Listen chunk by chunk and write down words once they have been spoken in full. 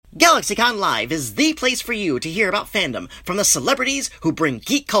GalaxyCon Live is the place for you to hear about fandom from the celebrities who bring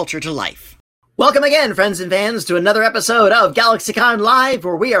geek culture to life. Welcome again, friends and fans, to another episode of GalaxyCon Live,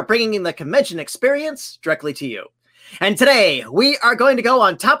 where we are bringing the convention experience directly to you. And today, we are going to go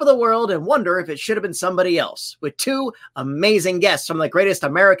on top of the world and wonder if it should have been somebody else, with two amazing guests from the greatest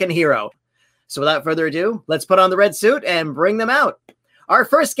American hero. So without further ado, let's put on the red suit and bring them out. Our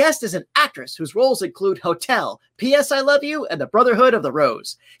first guest is an actress whose roles include Hotel, P.S. I Love You, and The Brotherhood of the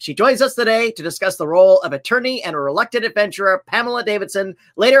Rose. She joins us today to discuss the role of attorney and a reluctant adventurer, Pamela Davidson,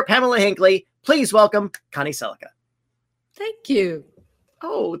 later Pamela Hinckley. Please welcome Connie Sellecca. Thank you.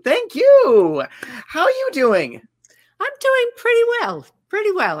 Oh, thank you. How are you doing? I'm doing pretty well.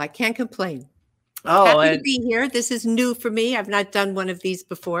 Pretty well. I can't complain. Oh, Happy to be here. This is new for me. I've not done one of these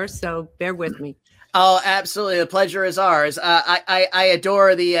before, so bear with me. Oh, absolutely. The pleasure is ours. I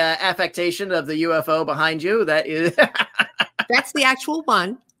adore the affectation of the UFO behind you. That is... That's the actual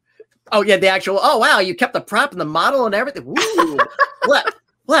one. Oh, yeah, the actual... Oh, wow. You kept the prop and the model and everything. Ooh.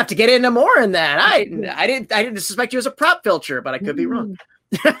 We'll have to get into more in that. I didn't suspect you as a prop filcher, but I could be wrong.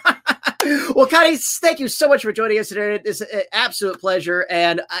 Well, Connie, thank you so much for joining us today. It's an absolute pleasure,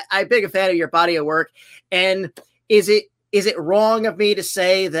 and I'm a big fan of your body of work. And is it wrong of me to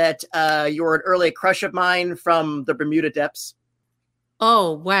say that you're an early crush of mine from the Bermuda Depths?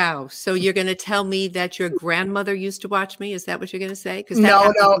 Oh, wow. So you're going to tell me that your grandmother used to watch me? Is that what you're going to say?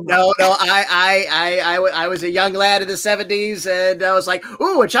 No. I was a young lad in the 70s, and I was like,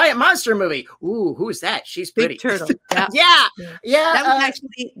 ooh, a giant monster movie. Ooh, who's that? She's pretty. Big Turtle. Yeah.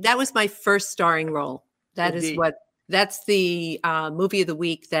 That was my first starring role. That's the movie of the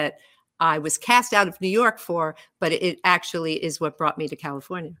week that I was cast out of New York for, but it actually is what brought me to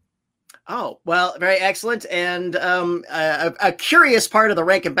California. Oh, well, very excellent. And a curious part of the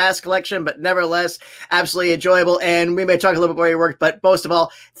Rankin Bass collection, but nevertheless, absolutely enjoyable. And we may talk a little bit more about your work, but most of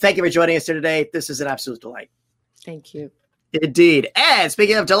all, thank you for joining us here today. This is an absolute delight. Thank you. Indeed. And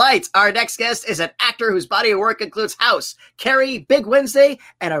speaking of delights, our next guest is an actor whose body of work includes House, Carrie, Big Wednesday,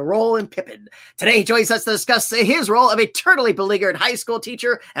 and a role in Pippin. Today, he joins us to discuss his role of eternally beleaguered high school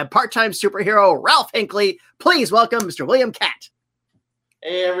teacher and part-time superhero Ralph Hinckley. Please welcome Mr. William Katt.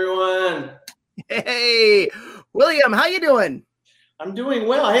 Hey, everyone. Hey, William, how you doing? I'm doing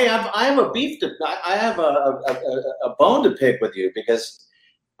well. Hey, I have a beef to. I have a bone to pick with you because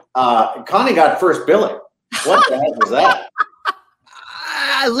Connie got first billing. What the heck was that?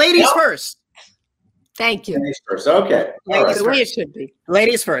 Ladies first. Thank you. Ladies first. Okay. That's the way it should be.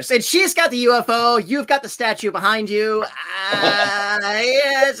 Ladies first. And she's got the UFO. You've got the statue behind you.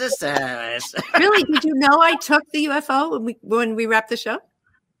 Yes, Really? Did you know I took the UFO when we wrapped the show?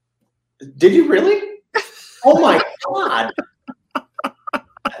 Did you really? Oh my God!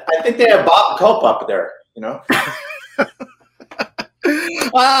 I think they have Bob Cope up there. You know.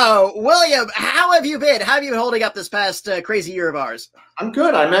 Oh, William, how have you been? How have you been holding up this past crazy year of ours? I'm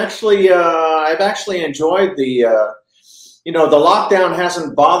good. I've actually enjoyed the, the lockdown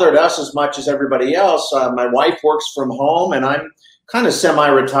hasn't bothered us as much as everybody else. My wife works from home, and I'm kind of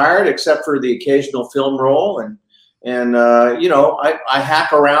semi-retired, except for the occasional film role. And I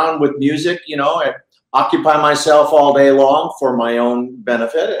hack around with music. I occupy myself all day long for my own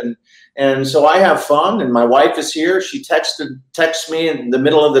benefit, and so I have fun. And my wife is here. She texts me in the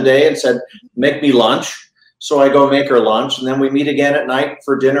middle of the day and said, "Make me lunch." So I go make her lunch, and then we meet again at night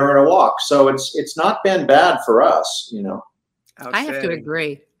for dinner and a walk. So it's not been bad for us, I have to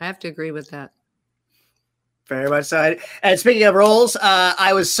agree. I have to agree with that. Very much so. And speaking of roles,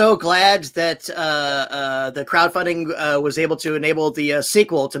 I was so glad that the crowdfunding was able to enable the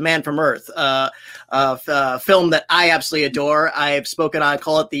sequel to Man from Earth, a film that I absolutely adore. I've spoken on,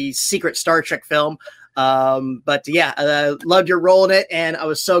 call it the secret Star Trek film. But yeah, I loved your role in it, and I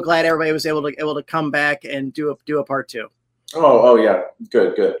was so glad everybody was able to come back and do a part two. Oh yeah,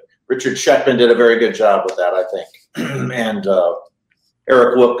 good. Richard Shetman did a very good job with that, I think, and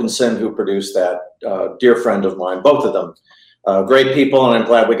Eric Wilkinson, who produced that, dear friend of mine, both of them, great people, and I'm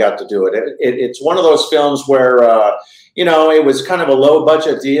glad we got to do it. It's one of those films where, it was kind of a low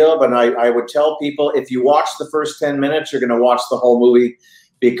budget deal, but I would tell people, if you watch the first 10 minutes, you're going to watch the whole movie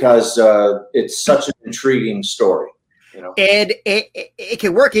because it's such an intriguing story. And it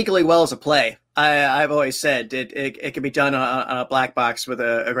can work equally well as a play. I've always said it can be done on a black box with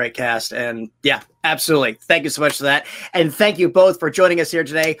a great cast. And yeah, absolutely. Thank you so much for that. And thank you both for joining us here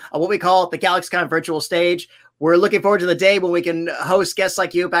today on what we call the GalaxyCon virtual stage. We're looking forward to the day when we can host guests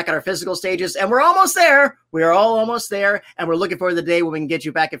like you back at our physical stages. And we're almost there. We are all almost there. And we're looking forward to the day when we can get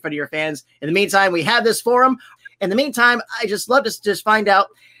you back in front of your fans. In the meantime, we have this forum. In the meantime, I just love to just find out,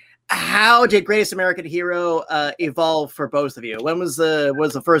 how did Greatest American Hero evolve for both of you? When was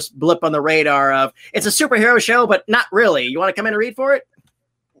the first blip on the radar of it's a superhero show, but not really? You want to come in and read for it?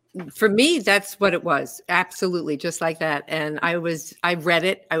 For me, that's what it was. Absolutely. Just like that. And I read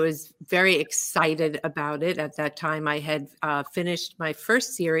it. I was very excited about it. At that time, I had finished my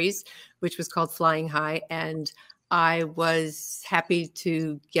first series, which was called Flying High. And I was happy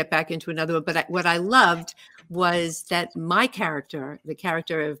to get back into another one. But what I loved was that my character, the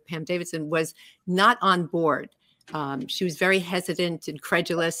character of Pam Davidson, was not on board. She was very hesitant,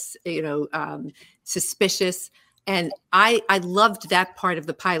 incredulous, suspicious. And I loved that part of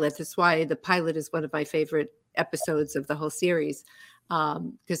the pilot. That's why the pilot is one of my favorite episodes of the whole series.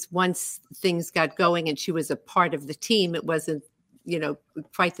 Because once things got going and she was a part of the team, it wasn't,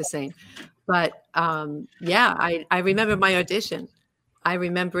 quite the same. But I remember my audition. I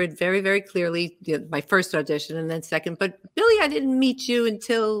remember it very, very clearly, my first audition and then second. But Billy, I didn't meet you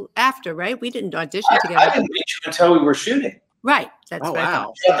until after, right? We didn't audition together. I didn't meet you until we were shooting. Right. That's right.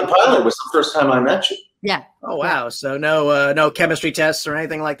 Wow. The pilot was the first time I met you. Yeah. Oh, wow. So no chemistry tests or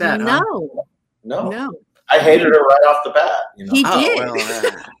anything like that? No. Huh? No. I hated her right off the bat. He did. Well,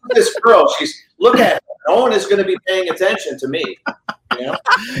 this girl, look at her. No one is going to be paying attention to me. Shannon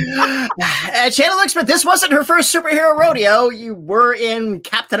Lixman, this wasn't her first superhero rodeo. You were in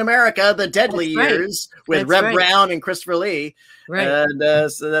Captain America: The Deadly Years with Reb Brown and Christopher Lee. Right.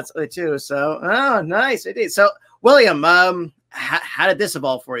 And so that's it too. So, nice. It is. So, William, how did this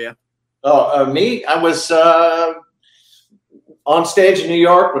evolve for you? Me? I was on stage in New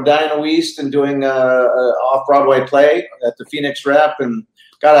York with Diana Wiest and doing a off-Broadway play at the Phoenix Rep, and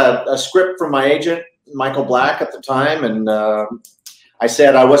got a script from my agent, Michael Black, at the time. And I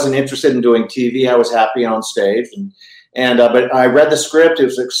said I wasn't interested in doing TV. I was happy on stage. But I read the script. It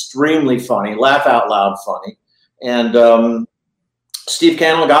was extremely funny, laugh out loud funny. And Steve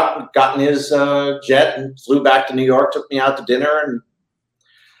Cannell got in his jet and flew back to New York, took me out to dinner. And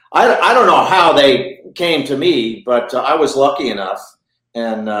I don't know how they came to me, but I was lucky enough.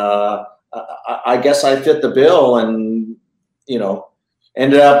 And I guess I fit the bill and,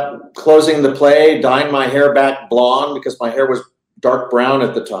 ended up closing the play, dyeing my hair back blonde because my hair was dark brown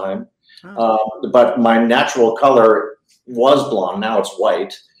at the time. But my natural color was blonde. Now it's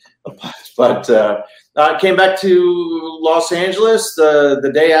white. But I came back to Los Angeles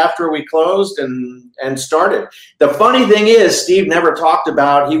the day after we closed and started. The funny thing is, Steve never talked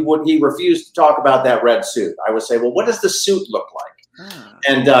about, he refused to talk about that red suit. I would say, well, what does the suit look like?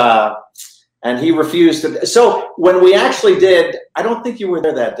 And he refused to. So when we actually did, I don't think you were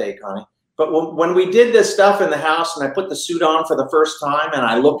there that day, Connie, but when we did this stuff in the house and I put the suit on for the first time and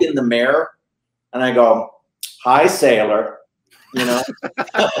I look in the mirror and I go, "Hi, sailor." He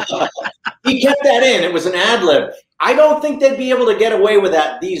kept that in. It was an ad lib. I don't think they'd be able to get away with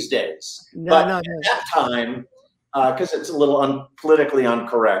that these days. At that time, because it's a little politically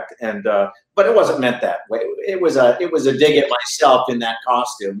incorrect, but it wasn't meant that way. It was a dig at myself in that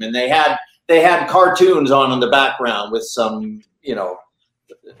costume, and they had cartoons on in the background with some,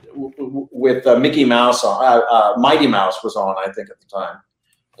 with Mickey Mouse on. Mighty Mouse was on, I think, at the time.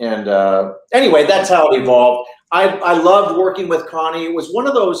 And anyway, that's how it evolved. I loved working with Connie. It was one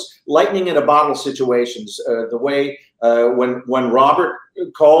of those lightning in a bottle situations. The way when Robert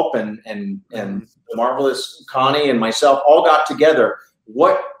Culp and the marvelous Connie and myself all got together,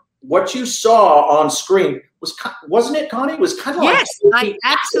 what you saw on screen wasn't it, Connie? It was kind of yes, I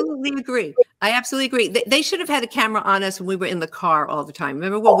absolutely agree. I absolutely agree. They should have had a camera on us when we were in the car all the time.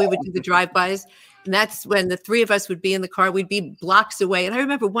 Remember when we would do the drive-bys? And that's when the three of us would be in the car. We'd be blocks away. And I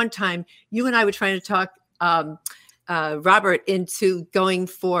remember one time you and I were trying to talk Robert into going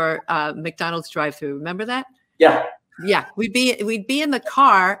for McDonald's drive-through. Remember that? Yeah. Yeah. We'd be in the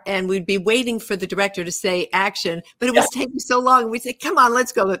car and we'd be waiting for the director to say action, but it was taking so long. We'd say, "Come on,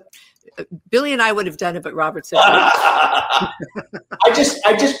 let's go." But Billy and I would have done it, but Robert said, I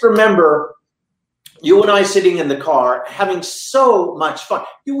just remember you and I sitting in the car having so much fun.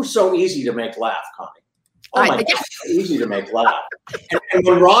 You were so easy to make laugh, Connie. Oh my God, so easy to make laugh. And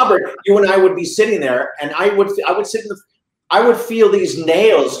when Robert, you and I would be sitting there, and I would sit I would feel these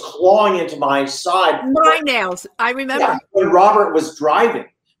nails clawing into my side. My nails, I remember. Yeah, when Robert was driving,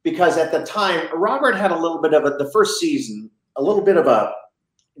 because at the time, Robert had a little bit of the first season, a little bit of a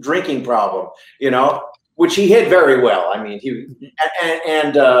drinking problem, which he hid very well. I mean,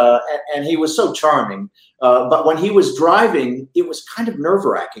 and he was so charming. But when he was driving, it was kind of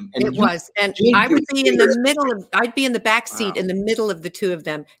nerve-wracking. It was, and I would be in the middle of. I'd be in the back seat in the middle of the two of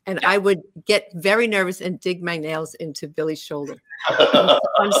them, and I would get very nervous and dig my nails into Billy's shoulder.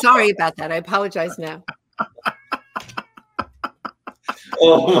 I'm sorry about that. I apologize now.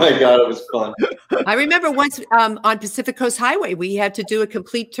 Oh my God, it was fun. I remember once on Pacific Coast Highway, we had to do a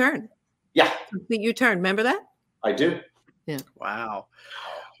complete turn. Yeah. Complete U-turn. Remember that? I do. Yeah. Wow.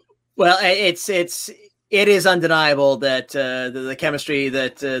 Well, it is undeniable that the chemistry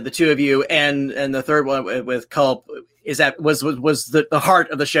that the two of you and the third one with Culp was the heart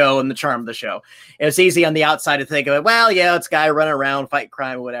of the show and the charm of the show. It's easy on the outside to think of it. Well, yeah, it's a guy running around, fighting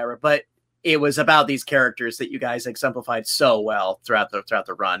crime or whatever, but it was about these characters that you guys exemplified so well throughout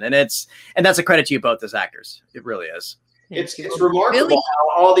the run, and that's a credit to you both as actors. It really is. It's remarkable how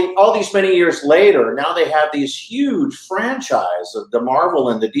all these many years later, now they have these huge franchise of the Marvel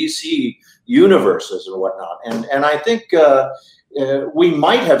and the DC universes and whatnot. And I think we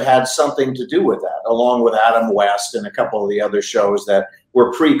might have had something to do with that, along with Adam West and a couple of the other shows that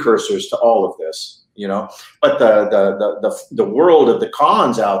were precursors to all of this. But the world of the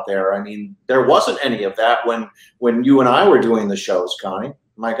cons out there, I mean, there wasn't any of that when you and I were doing the shows, Connie.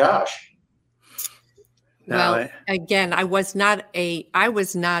 My gosh. Well, again, I was not a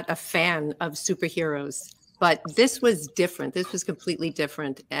fan of superheroes, but this was different. This was completely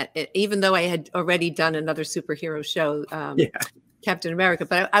different. Even though I had already done another superhero show, Captain America,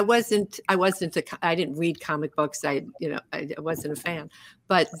 but I didn't read comic books. I wasn't a fan,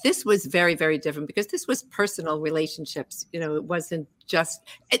 but this was very, very different because this was personal relationships. It wasn't just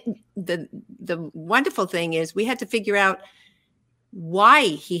the wonderful thing is we had to figure out why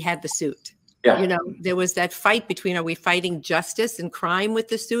he had the suit. Yeah. There was that fight between, are we fighting justice and crime with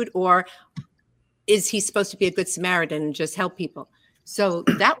the suit, or is he supposed to be a good Samaritan and just help people? So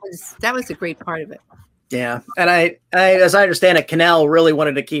that was a great part of it. Yeah. And I as I understand it, Cannell really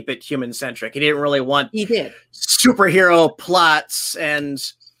wanted to keep it human centric. He didn't really want superhero plots. And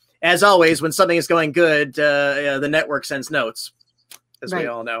as always, when something is going good, the network sends notes, as we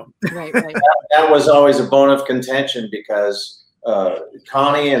all know. Right. That was always a bone of contention because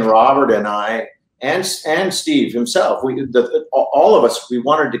Connie and Robert and I and Steve himself, all of us, we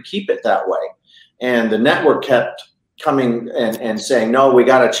wanted to keep it that way. And the network kept coming and saying, no, we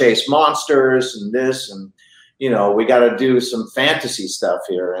got to chase monsters and this, and, we got to do some fantasy stuff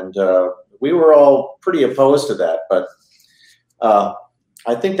here. And we were all pretty opposed to that. But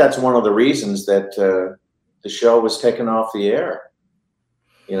I think that's one of the reasons that the show was taken off the air.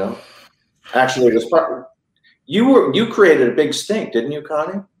 Actually, it was you created a big stink, didn't you,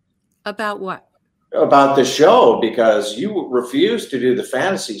 Connie? About what? About the show, because you refused to do the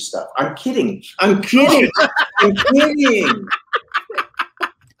fantasy stuff. I'm kidding. I'm kidding.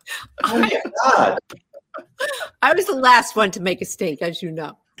 Oh my God. I was the last one to make a stink, as you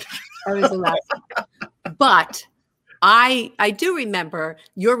know. I was the last one. But I do remember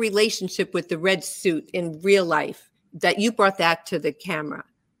your relationship with the red suit in real life, that you brought that to the camera.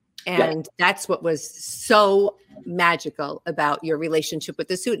 And that's what was so magical about your relationship with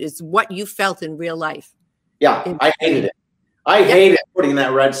the suit, is what you felt in real life. Yeah, I hated it. I hated putting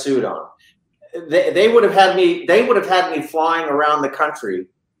that red suit on. They would have had me flying around the country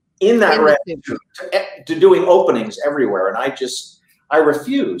in that red suit to doing openings everywhere, and I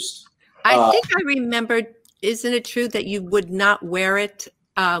refused. I think I remembered. Isn't it true that you would not wear it?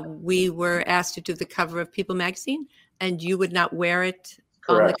 We were asked to do the cover of People magazine, and you would not wear it.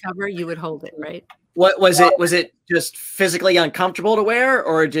 Correct. On the cover, you would hold it, right? What was it? Was it just physically uncomfortable to wear,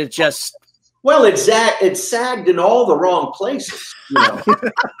 or did it just? Well, it sagged in all the wrong places. I'm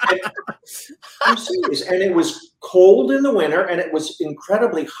serious, and it was cold in the winter, and it was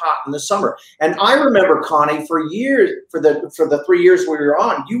incredibly hot in the summer. And I remember, Connie, for years, for the 3 years we were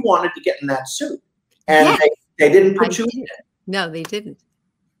on, you wanted to get in that suit, and they didn't put you in it. No, they didn't.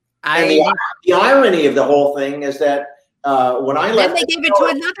 The irony of the whole thing is that. When I left, then they gave it to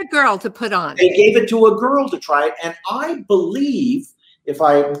another girl to put on. They gave it to a girl to try it, and I believe, if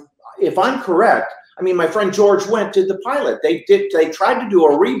I'm correct, I mean, my friend George Wendt did the pilot. They tried to do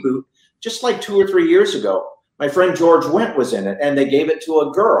a reboot just like 2 or 3 years ago. My friend George Wendt was in it, and they gave it to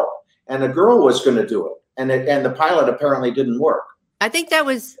a girl, and a girl was going to do it, and the pilot apparently didn't work. I think that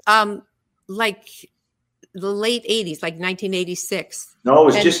was like the late 80s, like 1986. No, it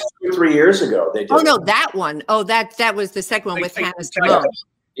was just 2 or 3 years ago. They did. Oh no, that one. Oh, that was the second one with Hannah Simone.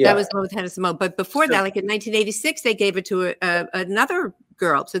 Yeah. That was the one with Hannah Simone. But before that, like in 1986, they gave it to another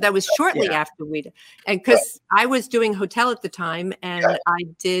girl. So that was shortly after we did. And because I was doing Hotel at the time, and I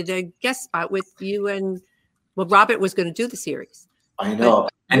did a guest spot with you, and Robert was going to do the series. I know.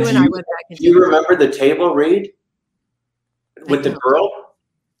 And you and I went back. Do you remember the table read with the girl?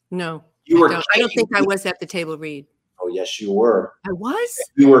 No. I don't think I was at the table read. Oh, yes, you were. I was?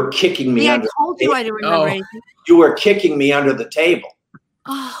 You were kicking me. I told you I didn't remember anything. You were kicking me under the table.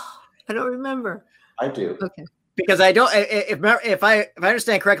 Oh, I don't remember. I do. Okay. because I don't, if I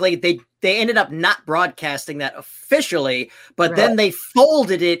understand correctly, they ended up not broadcasting that officially, but then they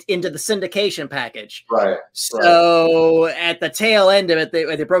folded it into the syndication package. Right. So at the tail end of it,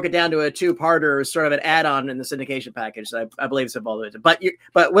 they broke it down to a 2-parter, sort of an add-on in the syndication package. So I believe it's involved with it.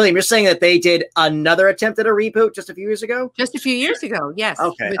 But William, you're saying that they did another attempt at a reboot just a few years ago? Just a few years ago, yes.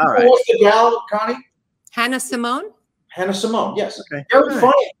 Okay, all right. Who was the gal, Connie? Hannah Simone? Hannah Simone, yes. Okay. Very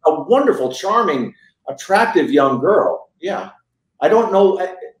funny, a wonderful, charming, attractive young girl. Yeah. I don't know.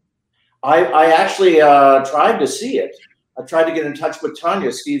 I actually tried to see it. I tried to get in touch with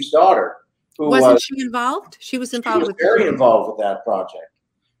Tanya, Steve's daughter. Who Wasn't she involved? She was involved. She was very involved with that project.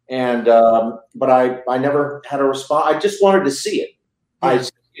 And but I never had a response. I just wanted to see it.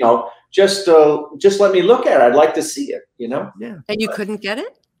 Just let me look at it. I'd like to see it, Yeah. And you couldn't get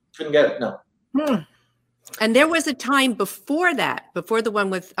it? Couldn't get it, no. And there was a time before that, before the one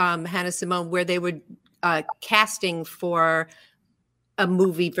with Hannah Simone, where they were casting for a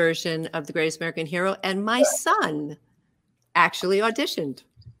movie version of The Greatest American Hero. And my son actually auditioned.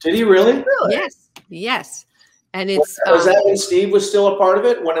 Did he really? Yes. And it's was that when Steve was still a part of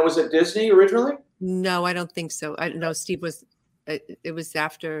it, when it was at Disney originally? No, I don't think so. No, Steve was. It was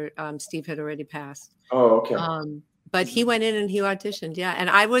after Steve had already passed. Oh, okay. But he went in and he auditioned. Yeah, and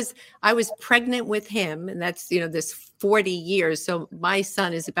I was pregnant with him, and that's this 40 years. So my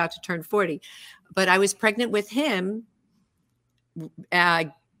son is about to turn 40, but I was pregnant with him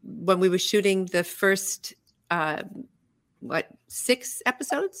when we were shooting the first 6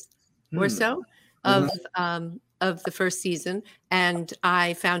 episodes or so of the first season, and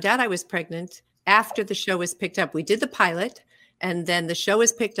I found out I was pregnant after the show was picked up. We did the pilot, and then the show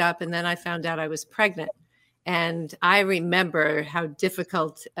was picked up, and then I found out I was pregnant. And I remember how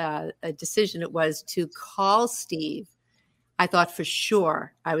difficult a decision it was to call Steve. I thought for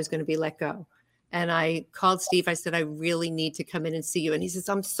sure I was going to be let go. And I called Steve. I said, I really need to come in and see you. And he says,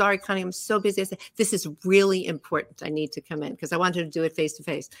 I'm sorry, Connie, I'm so busy. I said, this is really important. I need to come in because I wanted to do it face to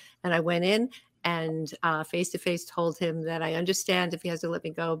face. And I went in and face to face told him that I understand if he has to let me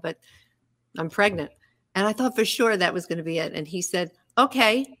go, but I'm pregnant. And I thought for sure that was going to be it. And he said,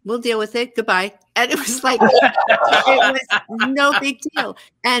 okay, we'll deal with it. Goodbye. And it was like, it was no big deal.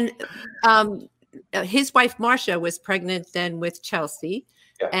 And his wife, Marcia, was pregnant then with Chelsea.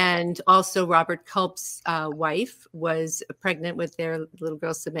 Yeah. And also Robert Culp's wife was pregnant with their little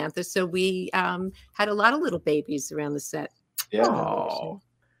girl, Samantha. So we had a lot of little babies around the set. Yeah. Oh.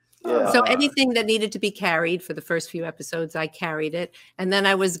 Yeah. So anything that needed to be carried for the first few episodes, I carried it. And then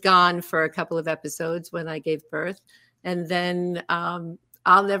I was gone for a couple of episodes when I gave birth. And then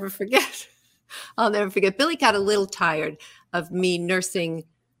I'll never forget. Billy got a little tired of me nursing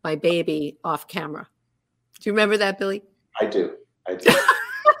my baby off camera. Do you remember that, Billy? I do. I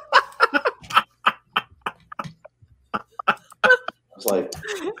was like...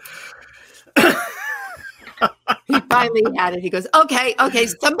 He finally had it. He goes, okay,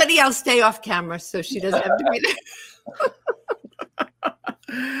 somebody else stay off camera so she doesn't have to be there.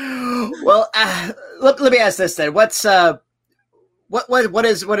 Well, let me ask this then. What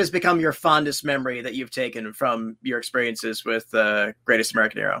has become your fondest memory that you've taken from your experiences with Greatest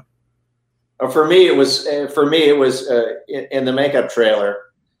American Hero? For me, it was in the makeup trailer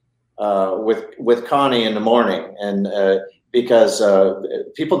with Connie in the morning, and because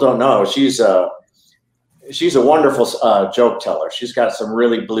people don't know, she's a wonderful joke teller. She's got some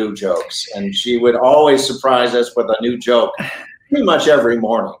really blue jokes, and she would always surprise us with a new joke pretty much every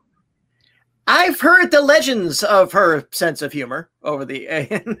morning. I've heard the legends of her sense of humor over the...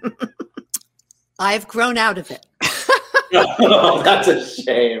 I've grown out of it. Oh, that's a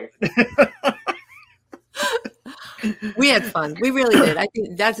shame. We had fun. We really did. I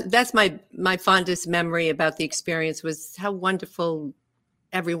think that's my fondest memory about the experience was how wonderful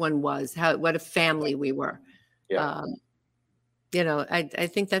everyone was, what a family we were. Yeah. I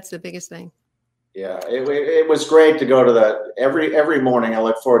think that's the biggest thing. Yeah, it was great to go to every morning. I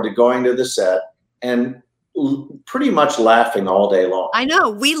look forward to going to the set and pretty much laughing all day long. I know,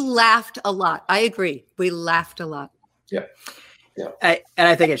 we laughed a lot. I agree. We laughed a lot. Yeah. Yeah. And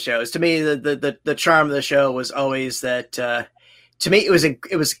I think it shows. To me, the charm of the show was always that. To me,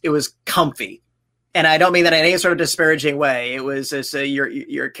 it was comfy. And I don't mean that in any sort of disparaging way. It was just,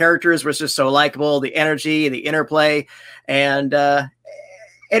 your characters were just so likable, the energy, the interplay, and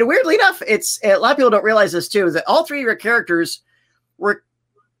weirdly enough, a lot of people don't realize this too, is that all 3 of your characters were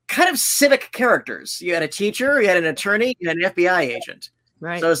kind of civic characters. You had a teacher, you had an attorney, you had an FBI agent.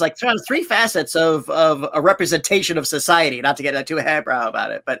 Right. So it's like 3 facets of a representation of society. Not to get too highbrow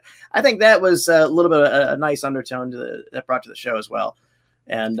about it, but I think that was a little bit of a nice undertone that brought to the show as well.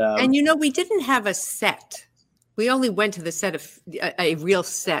 And we didn't have a set. We only went to the set of a real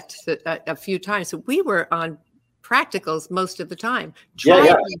set a few times. So we were on practicals most of the time.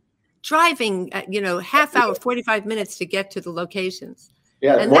 Driving, half hour, 45 minutes to get to the locations.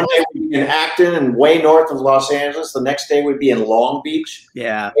 Yeah, and one day we'd be in Acton and way north of Los Angeles. The next day we'd be in Long Beach.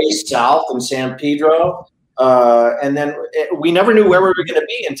 Yeah. Way south in San Pedro. And then we never knew where we were going to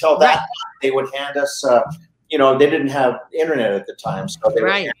be until that time. They would hand us, they didn't have internet at the time. So they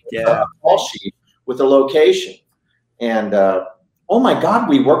would hand us a call sheet with the location. And, oh, my God,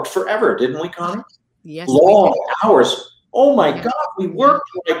 we worked forever, didn't we, Connie? Yes. Long hours. Oh, my God, we worked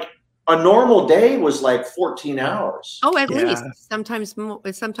like a normal day was like 14 hours. Oh, at least sometimes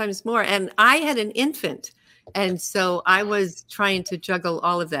more. And I had an infant. And so I was trying to juggle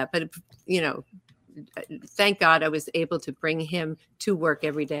all of that. But, thank God I was able to bring him to work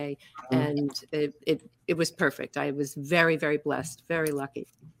every day. And it was perfect. I was very, very blessed, very lucky.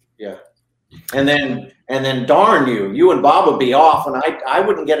 Yeah. And then darn you and Bob would be off and I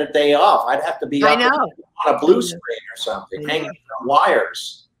wouldn't get a day off. I'd have to be up on a blue screen or something, hanging from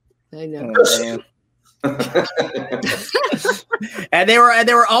wires. I know. And they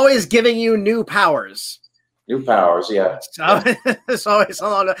were always giving you new powers. New powers, yeah. So it's always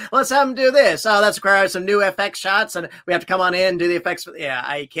let's have them do this. Oh, that's requires some new FX shots, and we have to come on in and do the effects. Yeah,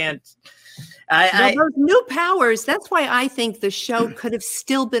 I can't. Those new powers. That's why I think the show could have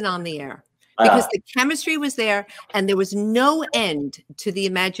still been on the air because the chemistry was there, and there was no end to the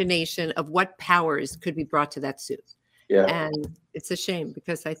imagination of what powers could be brought to that suit. Yeah, and it's a shame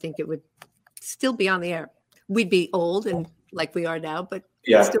because I think it would still be on the air. We'd be old and like we are now, but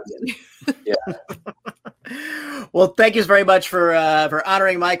still Well, thank you very much for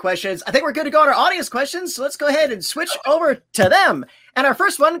honoring my questions. I think we're good to go on our audience questions. So let's go ahead and switch over to them. And our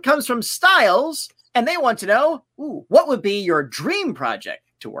first one comes from Styles, and they want to know, what would be your dream project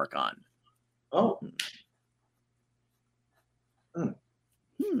to work on? Oh.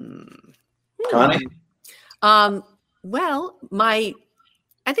 Connie? Well,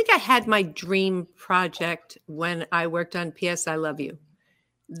 I think I had my dream project when I worked on P.S. I Love You.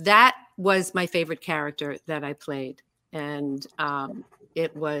 That was my favorite character that I played. And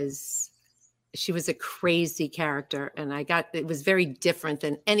she was a crazy character. And it was very different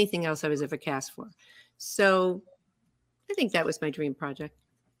than anything else I was ever cast for. So I think that was my dream project.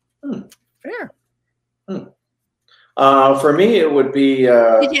 Fair. For me, it would be.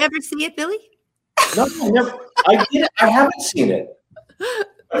 Did you ever see it, Billy? No, I never. I did. I haven't seen it.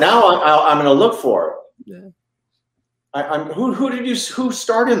 Now I'm going to look for it. Yeah. Who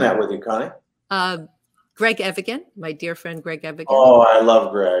starred in that with you, Connie? Greg Evigan, my dear friend Greg Evigan. Oh, I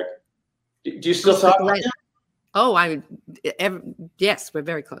love Greg. Do you still talk to him? Oh, yes, we're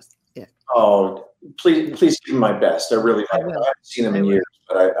very close. Yeah. Oh, please give him my best. I really haven't seen him in years,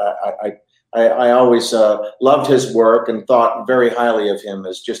 but I always loved his work and thought very highly of him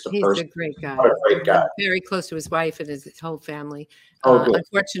as just a person. He's a great guy. What a great guy. Very close to his wife and his whole family. Good.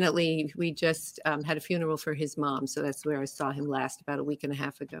 Unfortunately, we just had a funeral for his mom, so that's where I saw him last about a week and a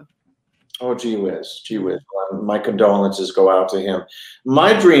half ago. Oh, gee whiz. Well, my condolences go out to him.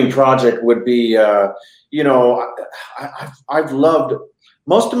 My dream project would be, I've loved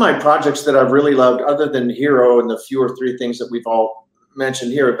most of my projects that I've really loved, other than Hero and the few or three things that we've all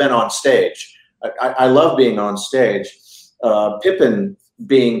mentioned here, have been on stage. I love being on stage. Pippin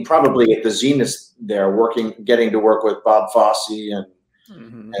being probably at the zenith there, getting to work with Bob Fosse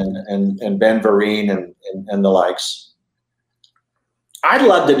and Ben Vereen and the likes. I'd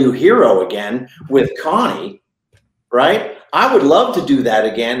love to do Hero again with Connie, right? I would love to do that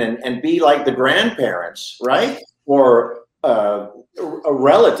again and be like the grandparents, right? Or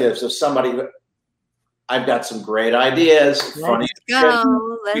relatives of somebody. I've got some great ideas. Funny.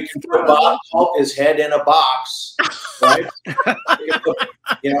 Let's put Bob Hope his head in a box, right?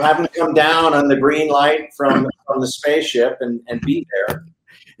 Have him come down on the green light from the spaceship and be there.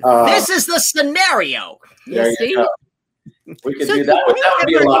 This is the scenario. There you go. We could do that. That would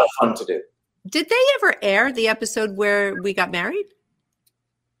be a lot of fun to do. Did they ever air the episode where we got married?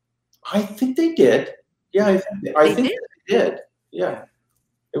 I think they did. Yeah, I think they did. Yeah.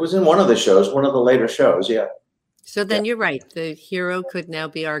 It was in one of the shows, one of the later shows, yeah. So then you're right. The Hero could now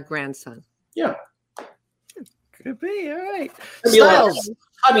be our grandson. Yeah. Could be, all right. Styles.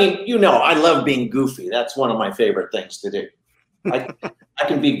 I mean, I love being goofy. That's one of my favorite things to do. I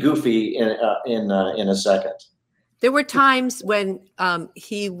can be goofy in a second. There were times when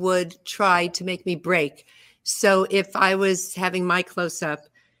he would try to make me break. So if I was having my close-up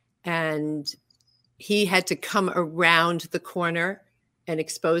and he had to come around the corner and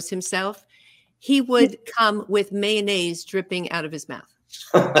expose himself, he would come with mayonnaise dripping out of his mouth.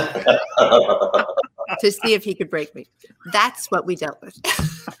 to see if he could break me. That's what we dealt with.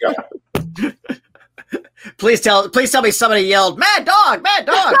 Please tell me somebody yelled, "Mad dog, mad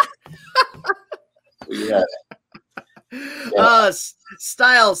dog." Yeah.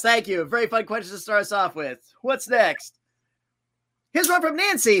 Styles, thank you. Very fun question to start us off with. What's next? Here's one from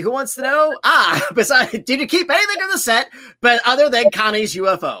Nancy, who wants to know, besides, did you keep anything of the set, but other than Connie's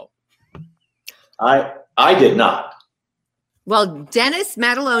UFO? I did not. Well, Dennis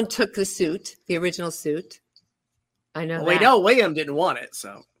Matalone took the suit, the original suit. I know. Well, we know William didn't want it,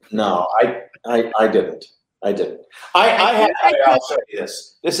 so. No, I didn't. I'll show you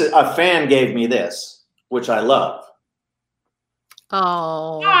this. This is a fan gave me this, which I love.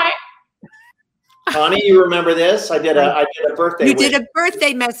 Oh. Hi. Connie, you remember this? I did a birthday. You did a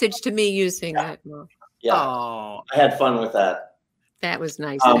birthday message to me using that. Yeah. Oh. I had fun with that. That was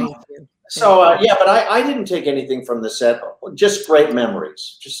nice. Thank you. So, but I didn't take anything from the set. Just great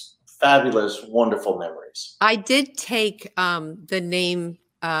memories. Just fabulous, wonderful memories. I did take the name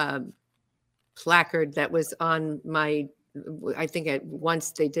placard that was on my, I think at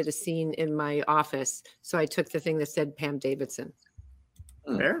once they did a scene in my office. So I took the thing that said Pam Davidson.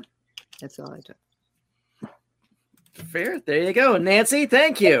 Fair. That's all I took. Fair. There you go. Nancy,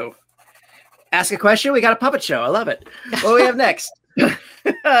 thank you. Ask a question. We got a puppet show. I love it. What do we have next?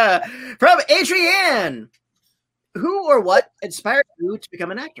 From Adrienne. Who or what inspired you to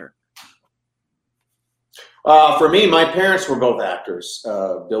become an actor? For me, my parents were both actors.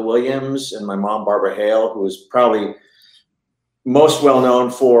 Bill Williams and my mom, Barbara Hale, who was probably most well known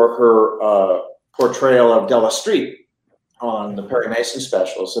for her portrayal of Della Street on the Perry Mason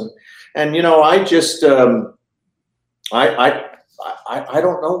specials. And you know, I just I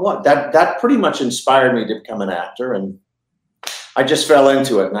don't know what that pretty much inspired me to become an actor, and I just fell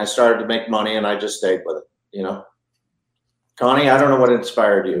into it and I started to make money and I just stayed with it, you know. Connie, I don't know what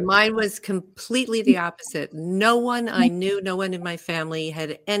inspired you. Mine was completely the opposite. No one I knew, no one in my family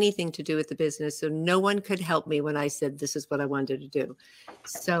had anything to do with the business. So no one could help me when I said, this is what I wanted to do.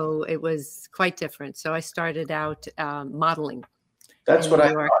 So it was quite different. So I started out modeling. That's what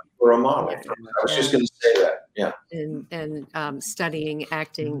I thought for a model. I was just going to say that. Yeah. And studying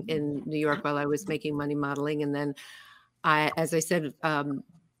acting in New York while I was making money modeling. And then as I said,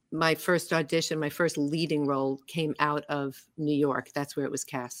 my first audition, my first leading role came out of New York. That's where it was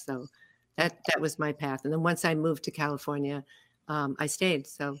cast. So that was my path. And then once I moved to California, I stayed.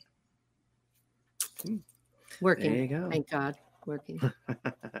 So working, there you go. Thank God, working.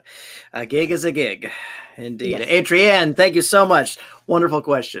 A gig is a gig. Indeed. Yes. Adrienne, thank you so much. Wonderful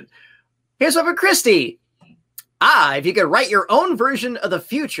question. Here's one for Christy. If you could write your own version of the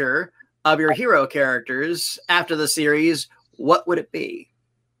future of your hero characters after the series, what would it be?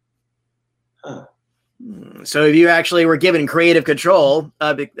 Huh. So if you actually were given creative control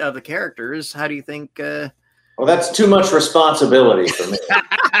of the characters, how do you think? Well, that's too much responsibility for me.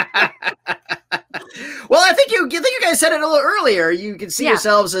 Well, I think you guys said it a little earlier. You can see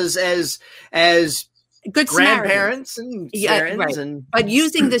yourselves as good grandparents and parents, right. But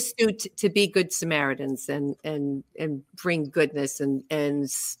using the suit to be good Samaritans and bring goodness and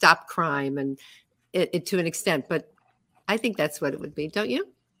stop crime and it to an extent. But I think that's what it would be, don't you?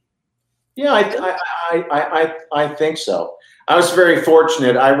 Yeah, I think so. I was very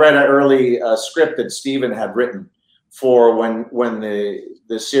fortunate. I read an early script that Steven had written for when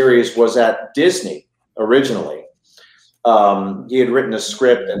the series was at Disney originally. He had written a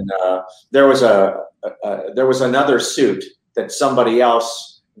script, and there was another suit that somebody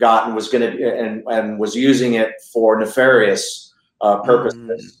else got and was going to and was using it for nefarious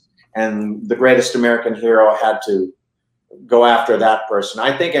purposes. And the greatest American hero had to go after that person,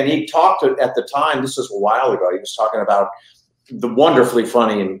 I think. And he talked at the time, this was a while ago, he was talking about the wonderfully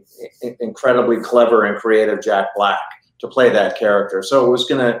funny and incredibly clever and creative Jack Black to play that character. So it was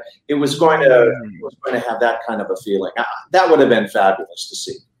going to have that kind of a feeling. That would have been fabulous to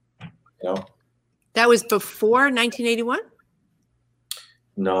see, you know. That was before 1981?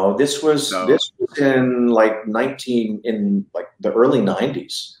 No, this was in the early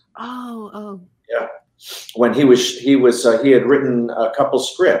 90s. Oh. Yeah. When he had written a couple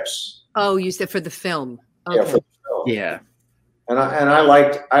scripts. Oh, you said for the film. Okay. Yeah, for the film. Yeah. And I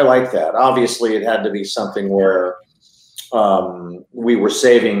liked that. Obviously, it had to be something where we were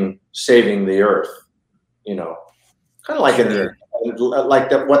saving the earth, you know, kind of like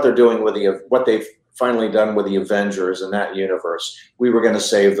what they're doing with what they've finally done with the Avengers and that universe. We were going to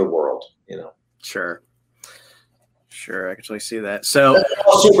save the world, you know. Sure, I can actually see that. So that's what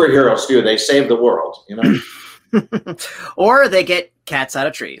all superheroes do. They save the world, you know. Or they get cats out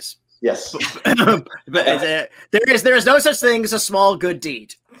of trees. Yes. But there is no such thing as a small good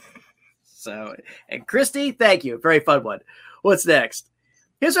deed. So, and Christy, thank you. Very fun one. What's next?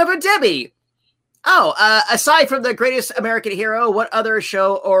 Here's one for Debbie. Oh, aside from The Greatest American Hero, what other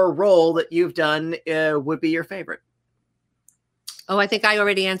show or role that you've done would be your favorite? Oh, I think I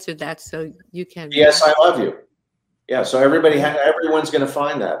already answered that, so you can. Yes, I Love You. Yeah, so everyone's going to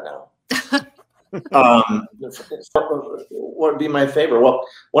find that now. What would be my favorite? Well,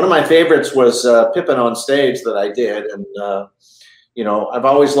 one of my favorites was Pippin on Stage that I did, and I've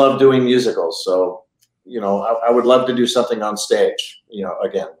always loved doing musicals, so I would love to do something on stage.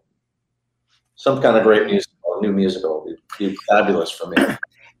 Again, some kind of great musical, new musical would be fabulous for me.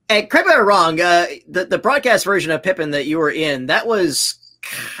 And correct me if I'm wrong. The broadcast version of Pippin that you were in, that was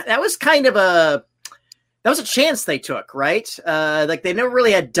kind of a chance they took, right? Like they never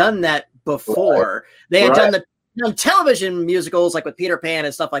really had done that before. Right. They had done the television musicals like with Peter Pan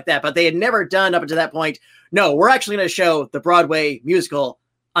and stuff like that, but they had never done up until that point. No, we're actually going to show the Broadway musical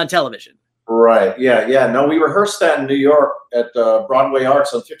on television. Right. Yeah. No, we rehearsed that in New York at Broadway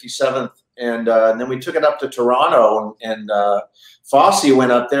Arts on 57th. And then we took it up to Toronto, and Fosse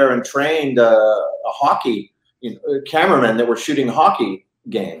went up there and trained a hockey cameraman that were shooting hockey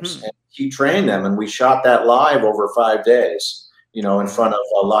games. And he trained them, and we shot that live over 5 days, in front of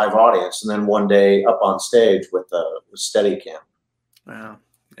a live audience. And then one day up on stage with Steadicam. Wow.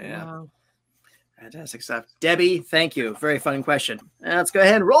 Yeah. Wow. Fantastic stuff. Debbie, thank you. Very fun question. Let's go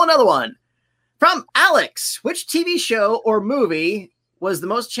ahead and roll another one. From Alex, which TV show or movie was the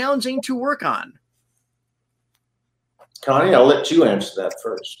most challenging to work on? Connie, I'll let you answer that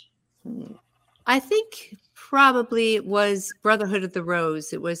first. I think probably it was Brotherhood of the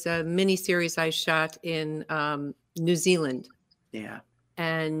Rose. It was a mini series I shot in New Zealand. Yeah.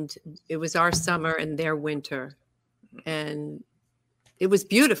 And it was our summer and their winter. And it was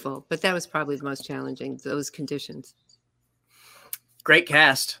beautiful, but that was probably the most challenging, those conditions. Great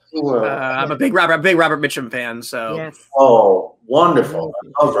cast. I'm a big Robert Mitchum fan. So yes. Oh, wonderful!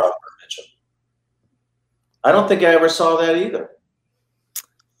 I love Robert Mitchum. I don't think I ever saw that either.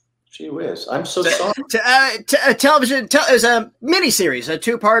 Gee whiz! I'm so sorry. Television. It was a miniseries, a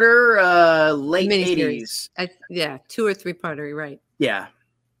two-parter, late '80s. 2 or 3-parter. Right. Yeah.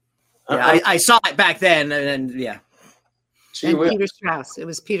 I saw it back then, and yeah. And Peter Strauss. It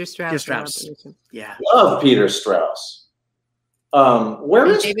was Peter Strauss. Yeah. Love Peter Strauss. Where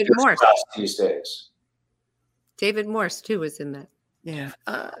is David Peter Morse Strauss these days? David Morse too was in that. Yeah.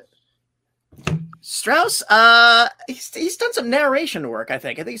 Strauss, he's done some narration work, I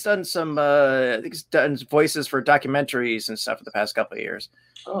think. I think he's done some voices for documentaries and stuff for the past couple of years.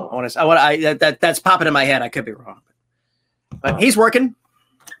 Oh. That's popping in my head. I could be wrong. But he's working.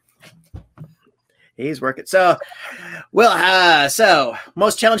 He's working. So, so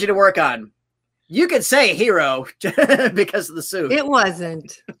most challenging to work on. You could say Hero because of the suit. It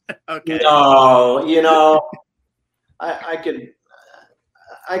wasn't. Okay. No, I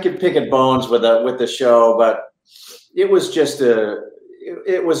could pick at bones with the show, but it was just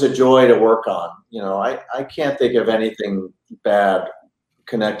it was a joy to work on. I can't think of anything bad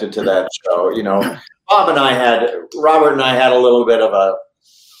connected to that show. Robert and I had a little bit of a,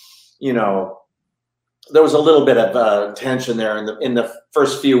 there was a little bit of tension there in the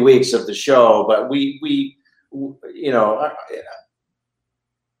first few weeks of the show, but we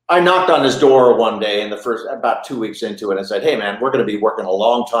I knocked on his door one day about 2 weeks into it and said, "Hey man, we're going to be working a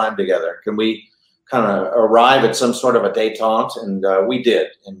long time together. Can we kind of arrive at some sort of a détente?" And we did.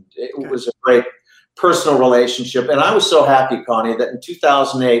 And it was a great personal relationship. And I was so happy, Connie, that in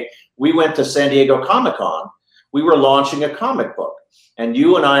 2008, we went to San Diego Comic-Con. We were launching a comic book. And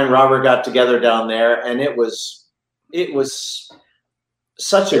you and I and Robert got together down there, and it was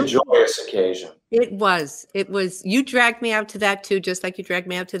such a joyous occasion. It was. You dragged me out to that too, just like you dragged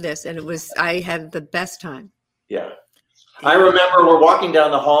me out to this, and I had the best time. Yeah, I remember we're walking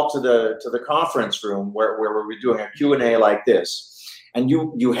down the hall to the conference room where we were doing a Q&A like this, and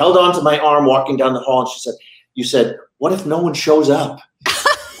you held on to my arm walking down the hall, and you said, "What if no one shows up?"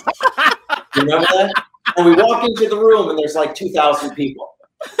 You remember that? And we walk into the room, and there's like 2,000 people.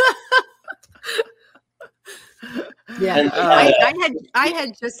 Yeah, I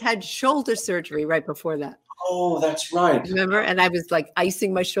had just had shoulder surgery right before that. Oh, that's right. Remember? And I was like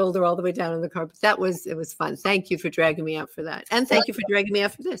icing my shoulder all the way down on the carpet. It was fun. Thank you for dragging me out for that, and thank you for dragging me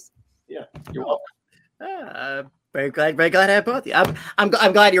out for this. Yeah, you're welcome. Very glad to have both of you. I'm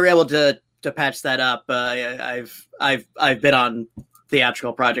glad you were able to patch that up. I've been on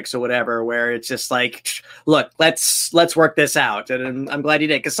theatrical projects or whatever where it's just like, look, let's work this out, and I'm glad you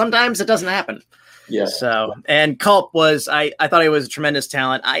did, because sometimes it doesn't happen. Yeah. So, and Culp was, I thought he was a tremendous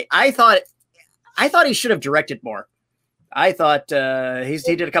talent. I thought he should have directed more. I thought he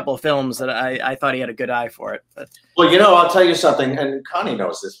did a couple of films that I thought he had a good eye for it. But. Well, I'll tell you something, and Connie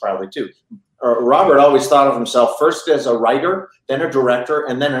knows this probably too. Robert always thought of himself first as a writer, then a director,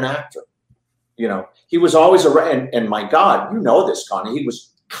 and then an actor. He was always and my God, this, Connie. He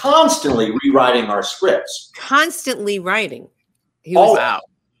was constantly rewriting our scripts. Constantly writing. He was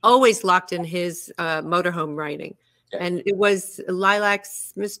always locked in his motorhome writing. Yeah. And it was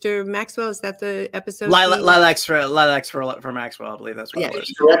Lilacs, Mr. Maxwell. Is that the episode? Lilacs for Maxwell. I believe that's what it was.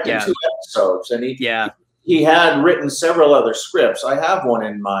 He directed 2 episodes, and he had written several other scripts. I have one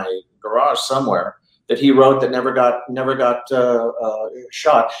in my garage somewhere that he wrote that never got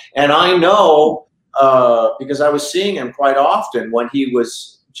shot. And I know because I was seeing him quite often when he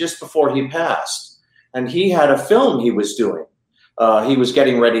was just before he passed, and he had a film he was doing. He was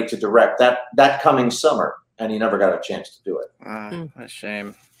getting ready to direct that coming summer. And he never got a chance to do it. What a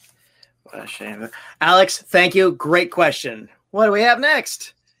shame. What a shame. Alex, thank you. Great question. What do we have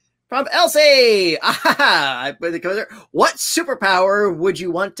next? From Elsie. What superpower would you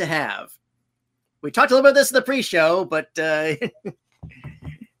want to have? We talked a little bit about this in the pre-show, but...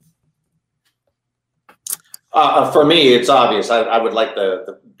 for me, it's obvious. I would like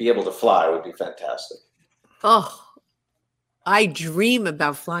to be able to fly. It would be fantastic. Oh, I dream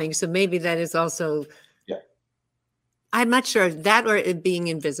about flying. So maybe that is also... I'm not sure that or it being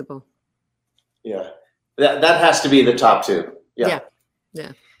invisible. Yeah, that has to be the top 2. Yeah.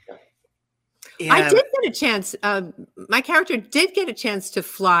 I did get a chance. My character did get a chance to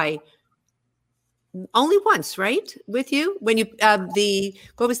fly only once, right? With you when you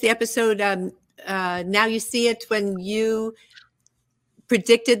what was the episode? Now You See It, when you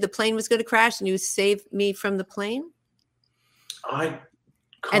predicted the plane was going to crash and you saved me from the plane.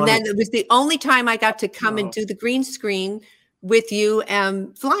 And then it was the only time I got to come and do the green screen with you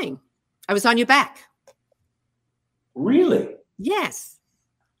flying. I was on your back. Really? Yes.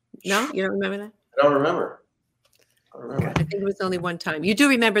 No, you don't remember that? I don't remember. I think it was only one time. You do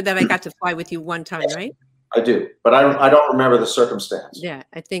remember that I got to fly with you one time, right? I do, but I don't remember the circumstance. Yeah,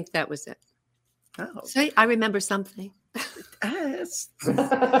 I think that was it. Oh. So I remember something.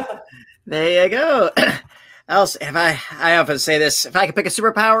 There you go. Else, I often say this, if I could pick a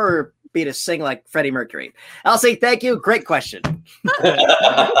superpower, or be to sing like Freddie Mercury. I'll say thank you. Great question.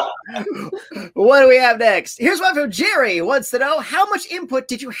 What do we have next? Here's one from Jerry. Wants to know, how much input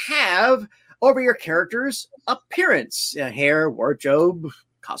did you have over your character's appearance? Hair, wardrobe,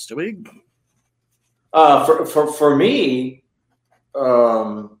 costuming? For me,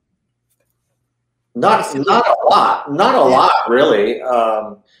 not a lot, really.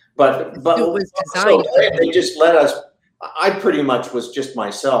 But it was designed. They just let us. I pretty much was just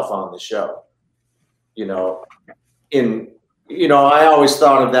myself on the show. I always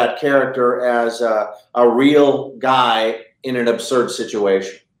thought of that character as a real guy in an absurd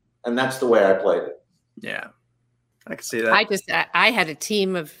situation, and that's the way I played it. Yeah, I can see that. I had a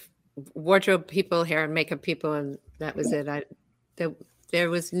team of wardrobe people, hair and makeup people, and that was it. There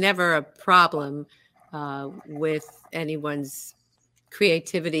was never a problem with anyone's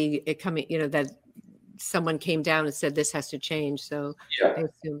creativity coming, that someone came down and said this has to change. So yeah, and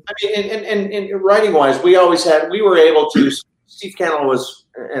writing wise, we were able to. Steve Cannell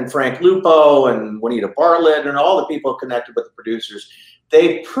and Frank Lupo and Juanita Bartlett and all the people connected with the producers.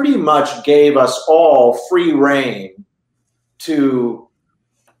 They pretty much gave us all free rein to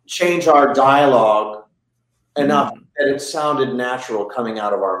change our dialogue enough that it sounded natural coming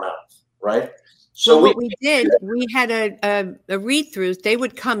out of our mouth, right? So what we did, we had a read-through. They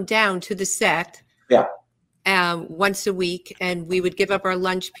would come down to the set once a week, and we would give up our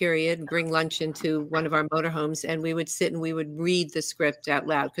lunch period, bring lunch into one of our motorhomes, and we would sit and we would read the script out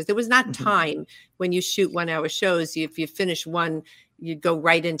loud, because there was not time when you shoot 1 hour shows. If you finish one, you'd go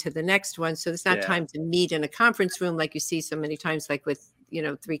right into the next one. So there's not time to meet in a conference room like you see so many times, like with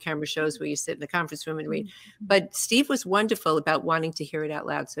 3-camera shows where you sit in a conference room and read. But Steve was wonderful about wanting to hear it out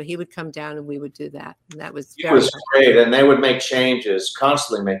loud. So he would come down and we would do that. And that was great. And they would make changes,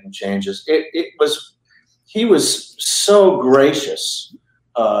 constantly making changes. He was so gracious.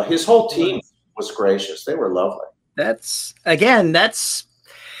 His whole team was gracious. They were lovely. That's a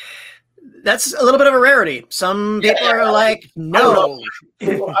little bit of a rarity. Some people are like, no.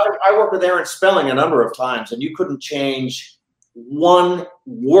 I worked with Aaron Spelling a number of times, and you couldn't change one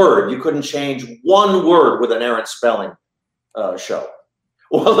word. You couldn't change one word with an Aaron Spelling show.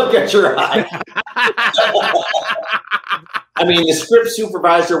 Well, look at your eye. I mean, the script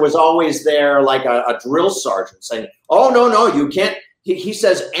supervisor was always there like a drill sergeant saying, oh, no, you can't. He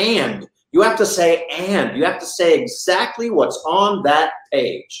says, and. You have to say, and. You have to say exactly what's on that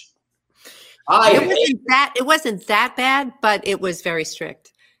page. It wasn't that bad, but it was very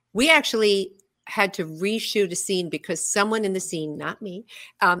strict. We actually had to reshoot a scene because someone in the scene, not me,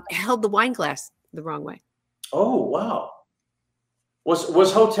 held the wine glass the wrong way. Oh, wow.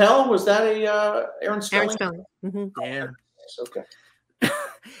 Was Hotel, was that a Aaron Spelling? Aaron Spelling. Mm-hmm. Yeah. Okay.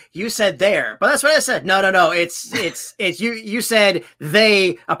 You said there, but that's what I said. No. It's you said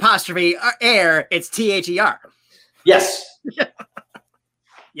they apostrophe air. It's THER. Yes.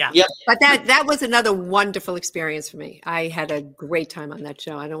 Yeah. But that was another wonderful experience for me. I had a great time on that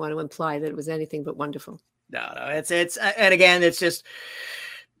show. I don't want to imply that it was anything but wonderful. No. It's and again, it's just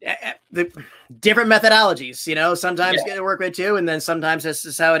the different methodologies. You know, sometimes you get to work with too, and then sometimes this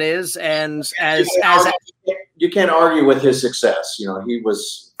is how it is. And you can't argue with his success. You know, he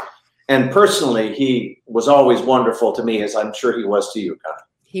was, and personally, he was always wonderful to me, as I'm sure he was to you, Connie.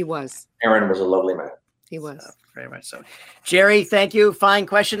 He was. Aaron was a lovely man. He was. Very much so. Jerry, thank you. Fine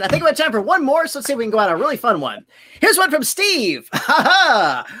question. I think we have time for one more, so let's see if we can go on a really fun one. Here's one from Steve.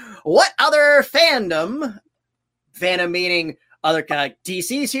 What other fandom meaning other kind of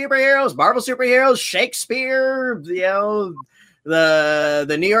DC superheroes, Marvel superheroes, Shakespeare, you know,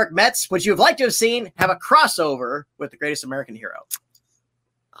 the New York Mets, would you have liked to have seen have a crossover with the Greatest American Hero?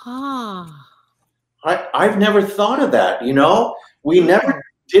 I've never thought of that. You know, we never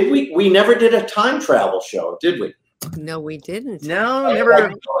did a time travel show, did we? No, we didn't. No,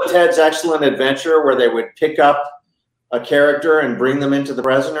 never. Ted's Excellent Adventure, where they would pick up a character and bring them into the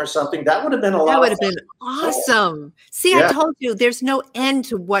present or something. That would have been a lot. That would have been awesome. See, I told you, there's no end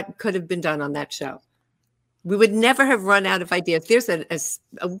to what could have been done on that show. We would never have run out of ideas. There's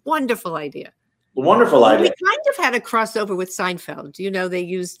a wonderful idea. Wonderful idea. We kind of had a crossover with Seinfeld. You know, they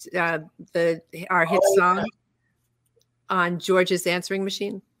used our hit song on George's answering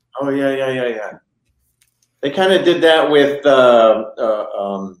machine. Oh, yeah. They kind of did that with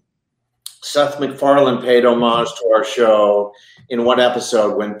Seth MacFarlane paid homage to our show in one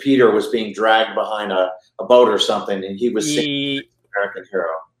episode when Peter was being dragged behind a boat or something, and he was singing American Hero.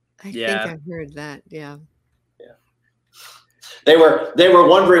 I think I heard that. Yeah. They were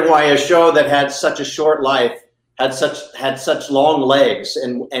wondering why a show that had such a short life had such long legs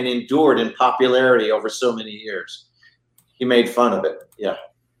and endured in popularity over so many years. He made fun of it. Yeah.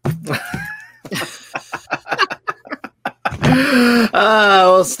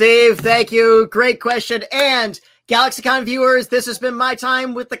 Well, Steve, thank you. Great question. And GalaxyCon viewers, this has been my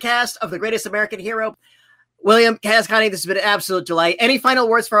time with the cast of The Greatest American Hero. William, Connie, this has been an absolute delight. Any final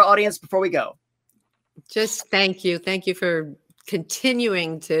words for our audience before we go? Just thank you. Thank you for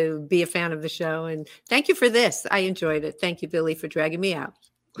continuing to be a fan of the show. And thank you for this. I enjoyed it. Thank you, Billy, for dragging me out.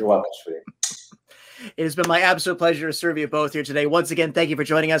 You're welcome, sweetie. It has been my absolute pleasure to serve you both here today. Once again, thank you for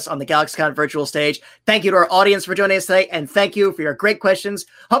joining us on the GalaxyCon virtual stage. Thank you to our audience for joining us today, and thank you for your great questions.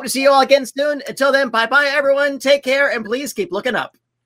 Hope to see you all again soon. Until then, bye-bye, everyone. Take care, and please keep looking up.